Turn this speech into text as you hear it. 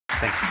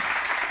Thank you.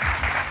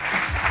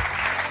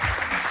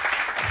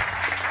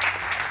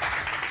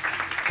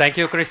 Thank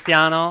you,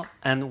 Cristiano,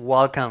 and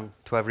welcome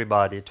to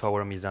everybody to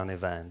our Milan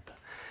event.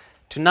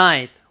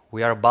 Tonight,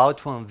 we are about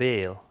to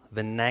unveil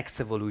the next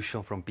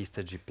evolution from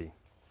Pista GP.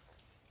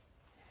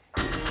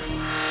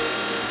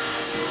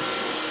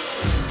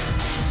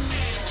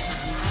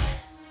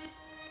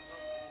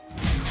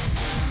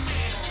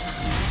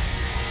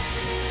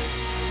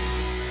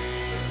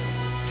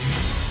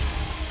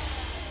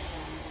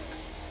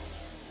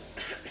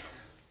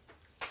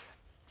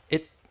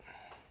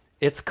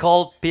 It's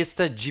called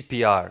Pista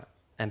GP R,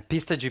 and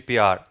Pista GP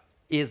R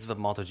is the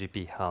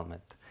MotoGP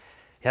helmet.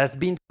 It has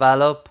been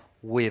developed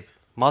with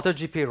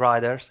MotoGP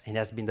riders and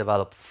has been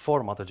developed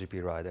for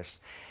MotoGP riders.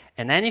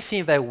 And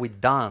anything that we've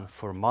done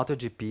for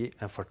MotoGP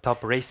and for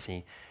top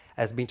racing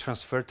has been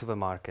transferred to the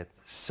market.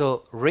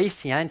 So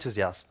racing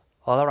enthusiasts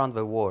all around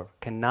the world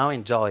can now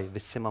enjoy the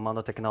same amount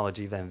of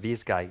technology than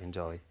this guy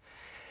enjoy.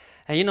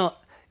 And you know,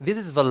 this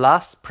is the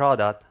last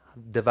product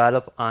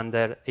developed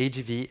under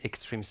AGV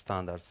Extreme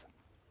Standards.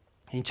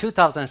 In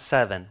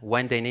 2007,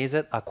 when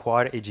Dengan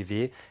acquired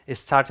AGV, it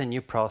started a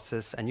new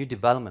process, a new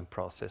development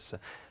process.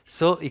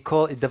 So it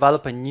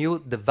developed a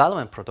new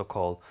development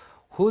protocol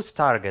whose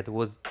target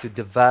was to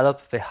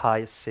develop the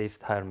highest safe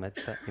helmet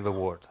in the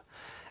world.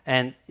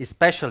 And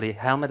especially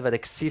helmet that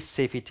exceeds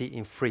safety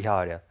in three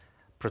areas: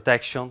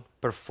 protection,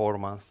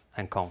 performance,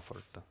 and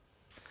comfort.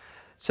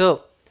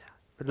 So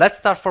let's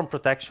start from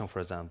protection,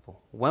 for example.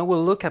 When we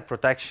look at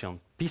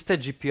protection, Pista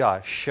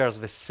GP-R shares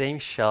the same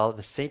shell,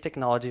 the same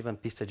technology than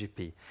Pista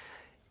GP.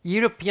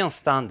 European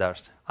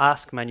standards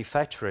ask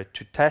manufacturers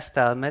to test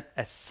helmet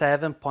at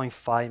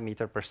 7.5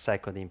 meter per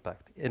second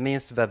impact. It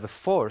means that the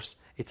force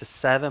is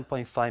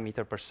 7.5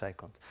 meter per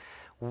second.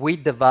 We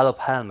develop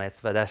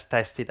helmets that are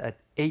tested at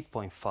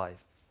 8.5.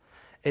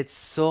 It's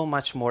so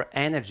much more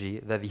energy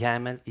that the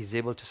helmet is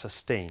able to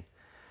sustain.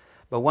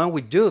 But when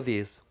we do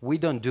this, we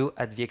don't do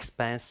at the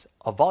expense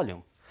of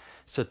volume.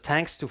 So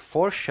thanks to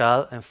 4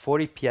 shell and 4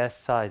 EPS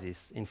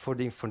sizes for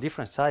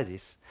different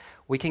sizes,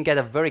 we can get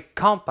a very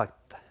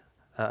compact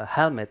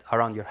helmet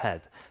around your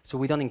head. So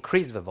we don't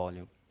increase the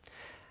volume.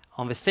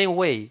 On the same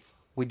way,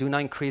 we do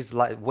not increase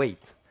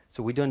weight.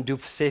 So we don't do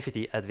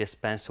safety at the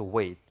expense of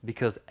weight,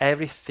 because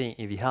everything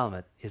in the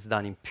helmet is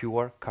done in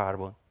pure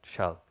carbon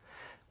shell.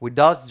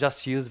 Without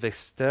just use the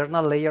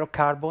external layer of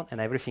carbon and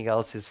everything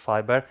else is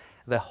fiber,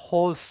 the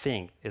whole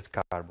thing is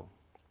carbon.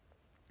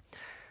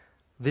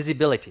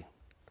 Visibility.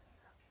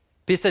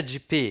 Pista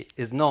GP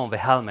is known the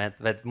helmet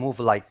that moved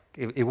like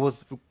it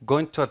was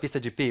going to a Pista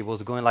GP. It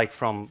was going like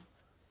from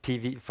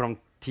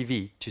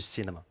TV to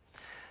cinema.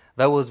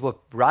 That was what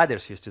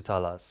riders used to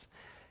tell us.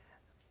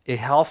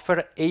 It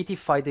offered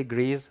 85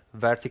 degrees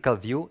vertical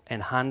view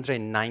and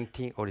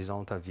 190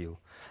 horizontal view.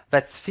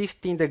 That's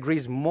 15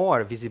 degrees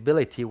more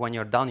visibility when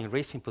you're down in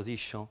racing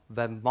position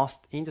than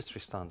most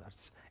industry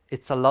standards.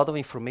 It's a lot of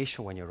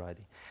information when you're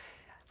riding.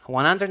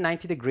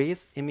 190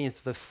 degrees, it means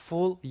the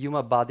full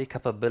human body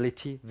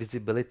capability,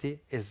 visibility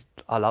is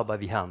allowed by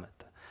the helmet.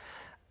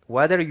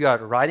 Whether you are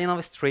riding on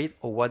the street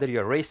or whether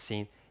you're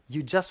racing,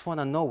 you just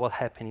want to know what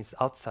happens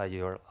outside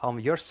on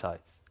your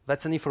sides.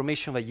 That's an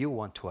information that you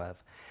want to have.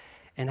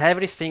 And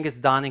everything is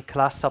done in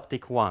Class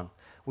Optic 1,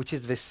 which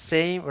is the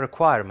same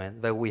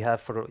requirement that we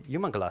have for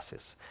human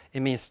glasses.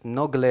 It means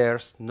no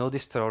glares, no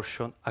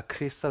distortion, a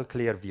crystal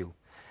clear view.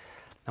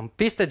 On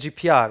Pista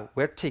GP-R,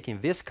 we're taking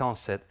this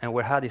concept and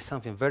we're adding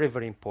something very,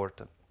 very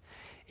important.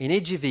 In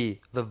AGV,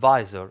 the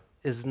visor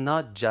is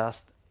not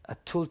just a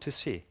tool to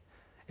see.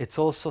 It's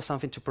also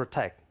something to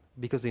protect.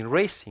 Because in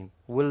racing,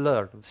 we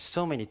learn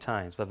so many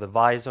times that the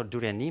visor,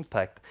 during an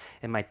impact,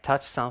 it might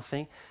touch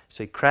something,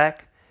 so it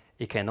cracks,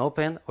 it can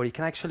open, or it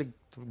can actually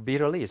be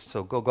released,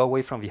 so go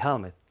away from the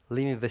helmet,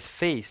 leaving the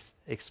face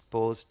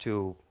exposed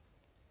to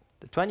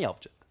any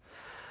object.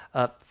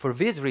 For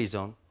this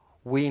reason,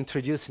 we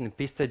introduced in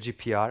Pista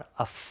GP-R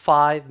a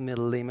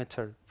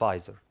 5mm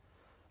visor.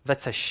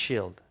 That's a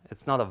shield.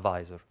 It's not a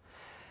visor.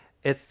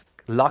 It's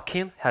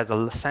locking, has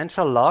a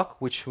central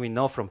lock, which we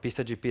know from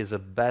Pista GP is the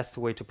best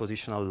way to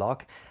position a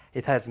lock.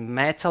 It has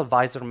metal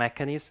visor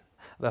mechanism.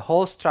 The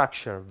whole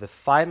structure, the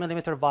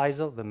 5mm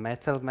visor, the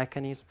metal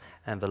mechanism,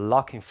 and the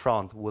lock in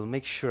front will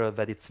make sure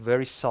that it's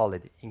very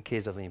solid in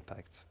case of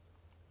impact.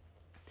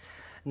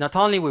 Not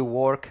only we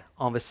work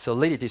on the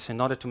solidity, so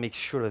in order to make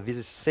sure that this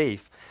is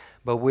safe,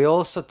 but we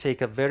also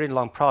take a very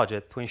long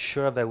project to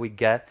ensure that we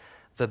get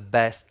the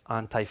best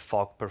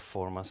anti-fog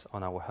performance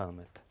on our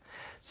helmet.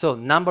 So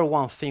number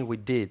one thing we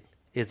did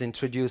is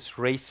introduce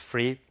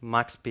race-free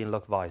max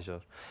pinlock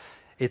visor.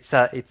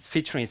 It's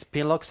featuring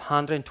Pinlock's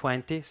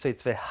 120, so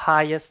it's the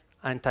highest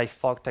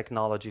anti-fog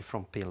technology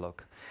from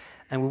Pinlock.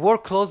 And we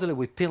work closely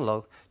with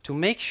Pinlock to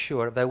make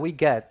sure that we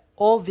get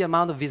all the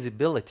amount of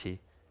visibility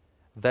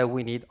that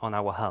we need on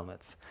our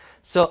helmets.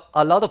 So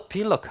a lot of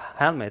Pinlock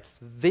helmets,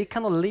 they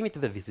cannot limit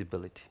the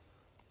visibility.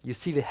 You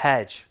see the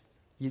edge.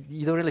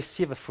 You don't really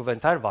see through the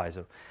entire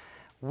visor.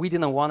 We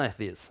didn't want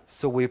this,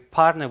 so we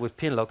partnered with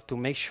Pinlock to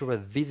make sure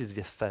that this is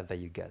the effect that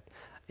you get.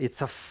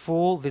 It's a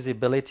full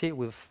visibility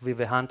with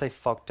the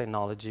anti-fog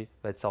technology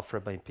that's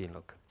offered by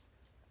Pinlock.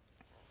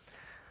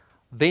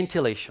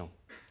 Ventilation.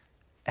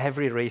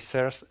 Every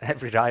racer,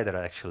 every rider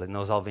actually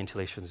knows how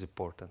ventilation is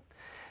important.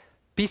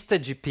 Pista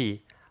GP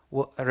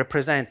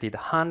represented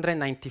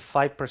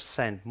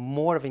 195%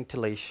 more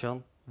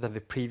ventilation than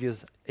the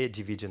previous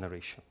AGV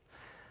generation.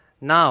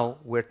 Now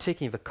we're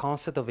taking the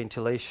concept of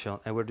ventilation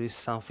and we're doing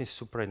something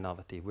super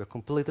innovative. We're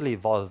completely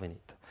evolving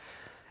it.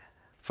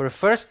 For the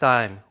first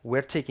time,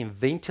 we're taking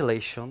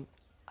ventilation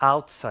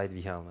outside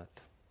the helmet.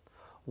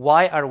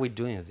 Why are we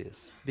doing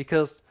this?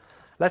 Because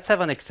let's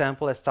have an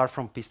example. Let's start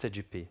from Pista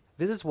GP.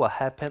 This is what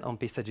happened on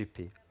Pista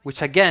GP,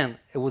 which again,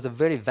 it was a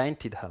very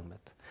vented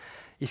helmet.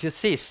 If you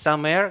see,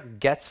 some air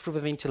gets through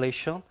the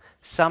ventilation,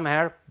 some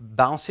air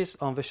bounces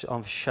on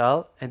the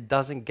shell and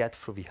doesn't get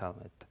through the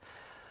helmet.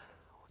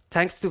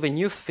 Thanks to the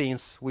new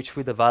fins which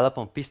we develop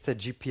on Pista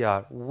GP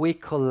R, we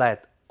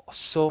collect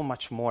so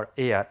much more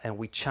air and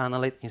we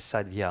channel it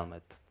inside the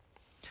helmet.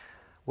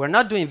 We're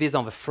not doing this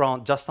on the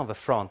front, just on the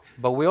front,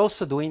 but we're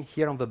also doing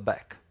here on the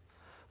back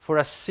for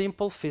a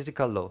simple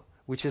physical law,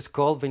 which is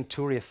called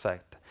Venturi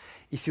effect.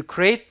 If you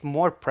create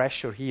more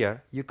pressure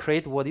here, you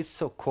create what is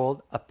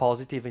so-called a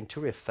positive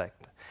Venturi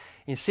effect.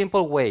 In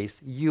simple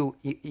ways, you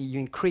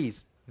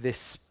increase the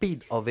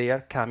speed of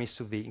air coming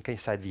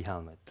inside the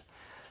helmet.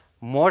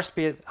 More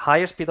speed,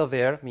 higher speed of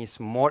air means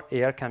more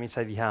air coming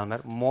inside the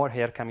helmet. More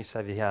air coming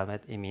inside the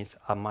helmet, it means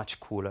a much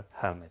cooler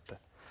helmet.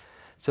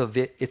 So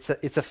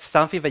it's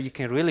something that you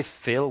can really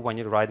feel when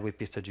you ride with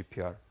Pista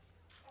GP R.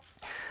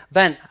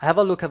 Then have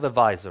a look at the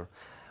visor.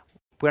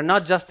 We're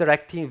not just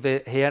directing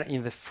the air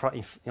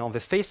on the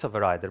face of the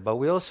rider, but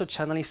we're also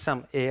channeling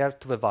some air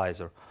to the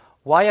visor.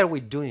 Why are we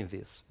doing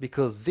this?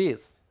 Because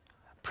this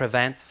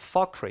prevents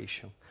fog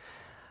creation.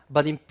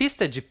 But in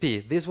Pista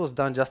GP, this was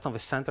done just on the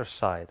center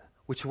side,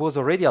 which was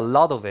already a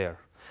lot of air.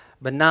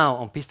 But now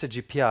on Pista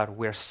GP R,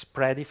 we're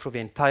spreading through the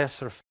entire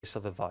surface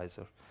of the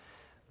visor.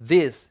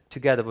 This,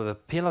 together with the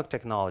Pinlock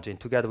technology and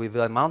together with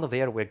the amount of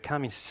air we're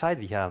coming inside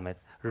the helmet,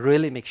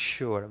 really makes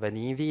sure that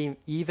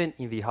even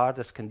in the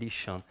hardest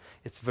condition,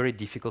 it's very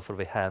difficult for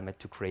the helmet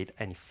to create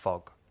any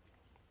fog.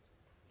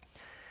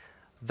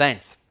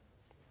 Vents.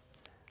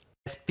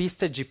 As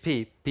Pista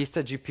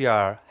GP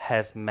R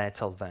has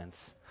metal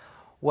vents.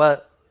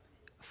 Well,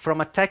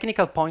 from a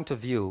technical point of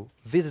view,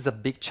 this is a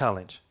big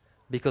challenge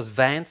because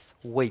vents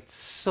weigh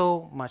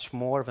so much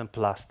more than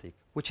plastic,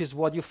 which is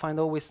what you find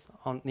always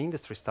on the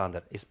industry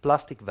standard, is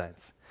plastic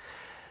vents.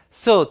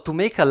 So to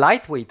make a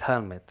lightweight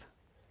helmet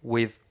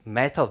with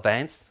metal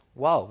vents,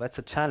 wow, that's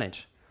a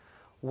challenge.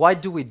 Why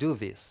do we do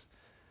this?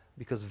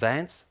 Because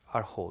vents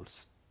are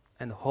holes,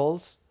 and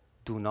holes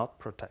do not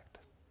protect.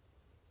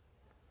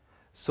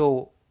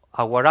 So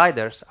our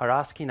riders are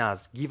asking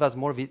us, give us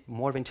more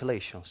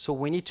ventilation. So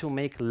we need to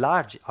make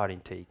large air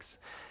intakes.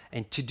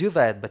 And to do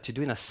that, but to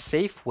do in a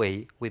safe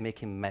way, we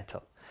make it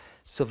metal.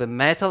 So the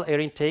metal air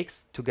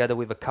intakes, together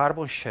with the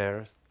carbon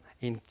shares,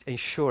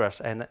 ensure us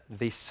and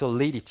the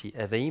solidity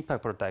and the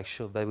impact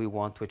protection that we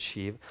want to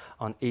achieve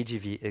on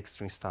AGV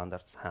Extreme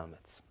Standards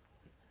helmets.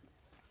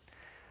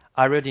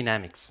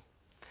 Aerodynamics.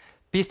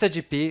 Pista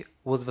GP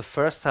was the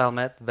first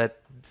helmet that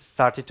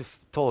started to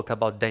talk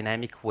about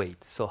dynamic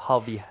weight, so how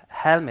the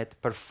helmet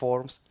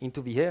performs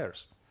into the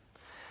airs.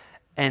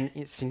 And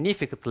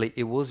significantly,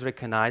 it was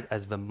recognized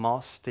as the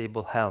most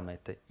stable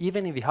helmet,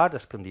 even in the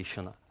hardest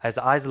condition, as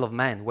Isle of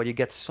Man, where you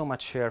get so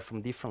much air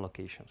from different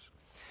locations.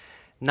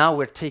 Now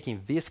we're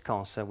taking this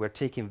concept, we're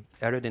taking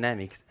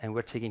aerodynamics, and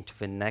we're taking to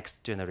the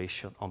next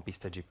generation on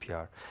Pista GP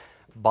R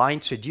by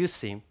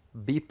introducing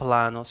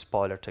biplano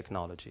spoiler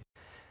technology.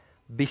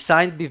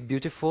 Besides being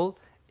beautiful,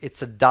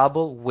 it's a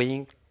double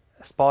wing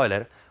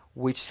spoiler,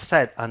 which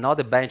set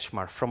another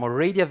benchmark. From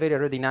already a very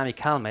aerodynamic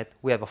helmet,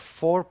 we have a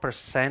 4%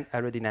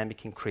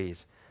 aerodynamic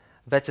increase.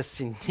 That's a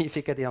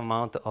significant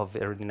amount of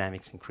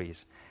aerodynamics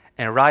increase.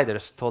 And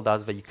riders told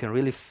us that you can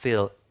really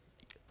feel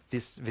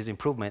this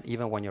improvement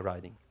even when you're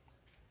riding.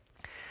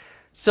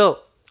 So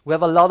we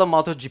have a lot of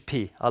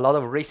MotoGP, a lot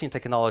of racing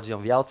technology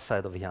on the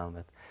outside of the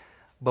helmet,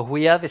 but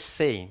we have the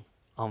same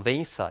on the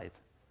inside.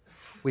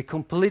 We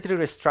completely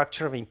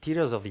restructure the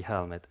interiors of the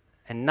helmet,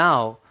 and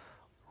now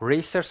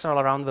racers all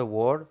around the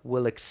world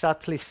will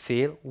exactly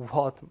feel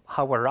what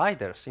our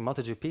riders in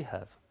MotoGP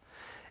have.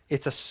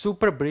 It's a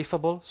super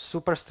breathable,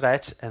 super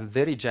stretch, and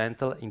very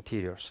gentle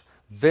interiors,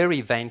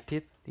 very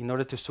vented in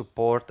order to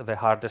support the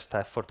hardest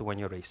effort when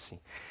you're racing.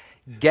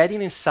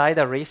 Getting inside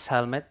a race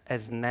helmet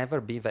has never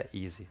been that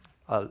easy.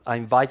 I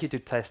invite you to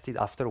test it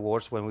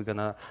afterwards when we're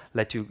gonna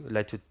let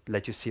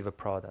you see the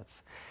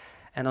products.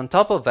 And on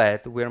top of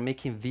that, we're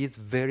making these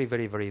very,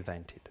 very, very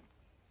vented.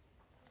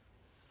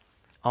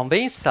 On the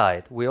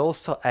inside, we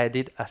also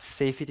added a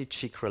safety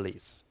cheek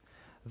release.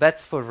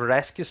 That's for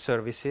rescue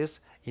services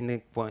in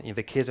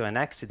the case of an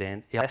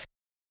accident.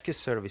 Rescue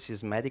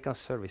services, medical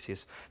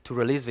services, to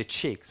release the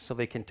cheek so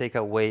they can take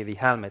away the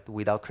helmet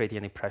without creating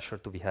any pressure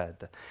to the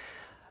head.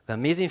 The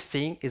amazing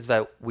thing is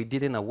that we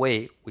did in a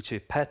way, which is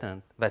a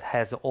patent, that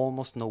has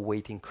almost no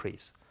weight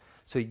increase.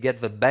 So you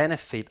get the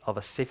benefit of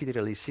a safety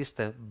release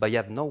system, but you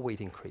have no weight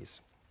increase.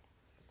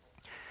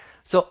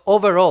 So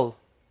overall,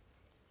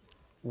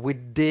 we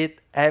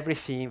did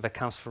everything that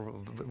comes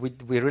from,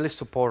 we really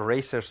support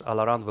racers all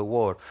around the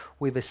world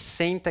with the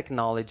same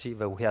technology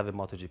that we have in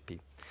MotoGP.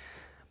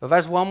 But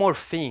there's one more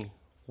thing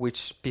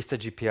which Pista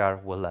GP R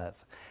will have,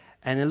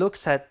 and it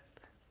looks at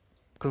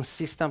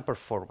consistent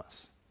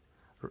performance.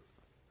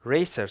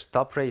 Racers,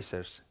 top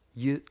racers,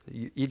 you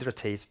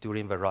hydrate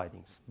during the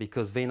ridings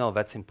because they know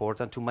that's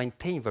important to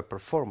maintain their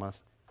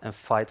performance and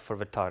fight for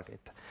the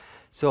target.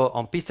 So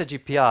on Pista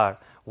GP R,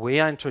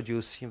 we are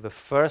introducing the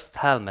first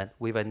helmet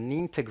with an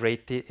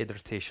integrated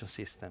hydration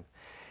system.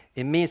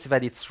 It means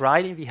that it's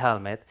right in the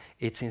helmet,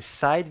 it's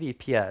inside the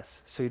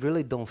EPS, so you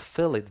really don't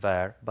feel it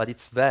there, but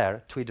it's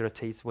there to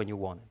hydrate when you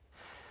want it.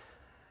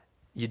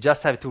 You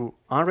just have to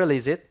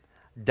unrelease it.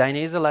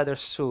 Dainese leather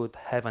suit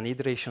have an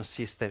hydration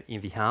system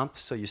in the hump,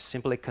 so you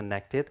simply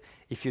connect it.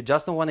 If you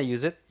just don't want to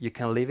use it, you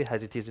can leave it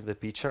as it is in the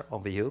picture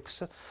on the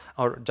hooks,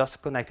 or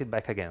just connect it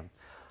back again.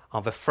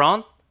 On the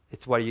front,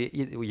 it's where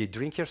you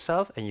drink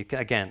yourself, and you can,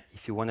 again,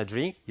 if you want to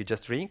drink, you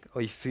just drink,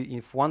 or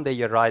if one day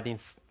you're riding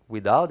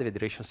without the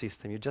hydration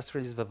system, you just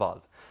release the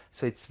valve.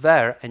 So it's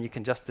there, and you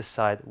can just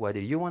decide whether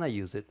you want to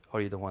use it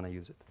or you don't want to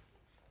use it.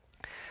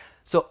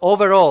 So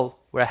overall,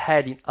 we're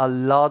adding a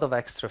lot of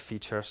extra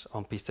features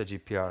on Pista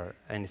GP R,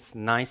 and it's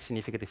 9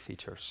 significant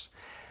features.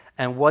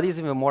 And what is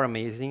even more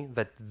amazing,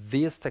 that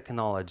this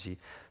technology,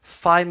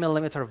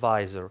 5mm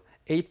visor,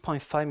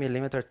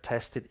 8.5mm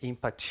tested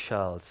impact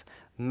shells,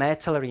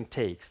 metal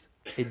intakes,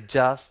 it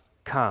just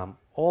come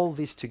all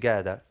this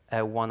together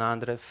at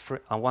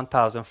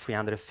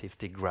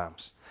 1,350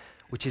 grams,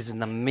 which is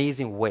an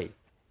amazing weight,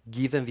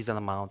 given this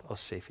amount of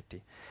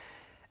safety.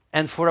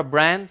 And for a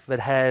brand that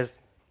has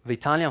the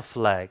Italian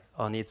flag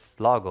on its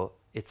logo,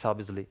 it's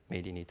obviously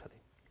made in Italy.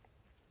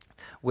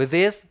 With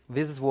this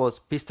was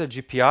Pista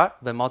GP R,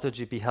 the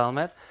MotoGP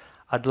helmet.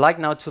 I'd like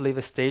now to leave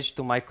the stage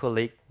to my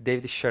colleague,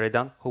 David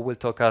Sheridan, who will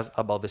talk us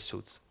about the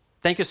suits.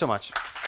 Thank you so much.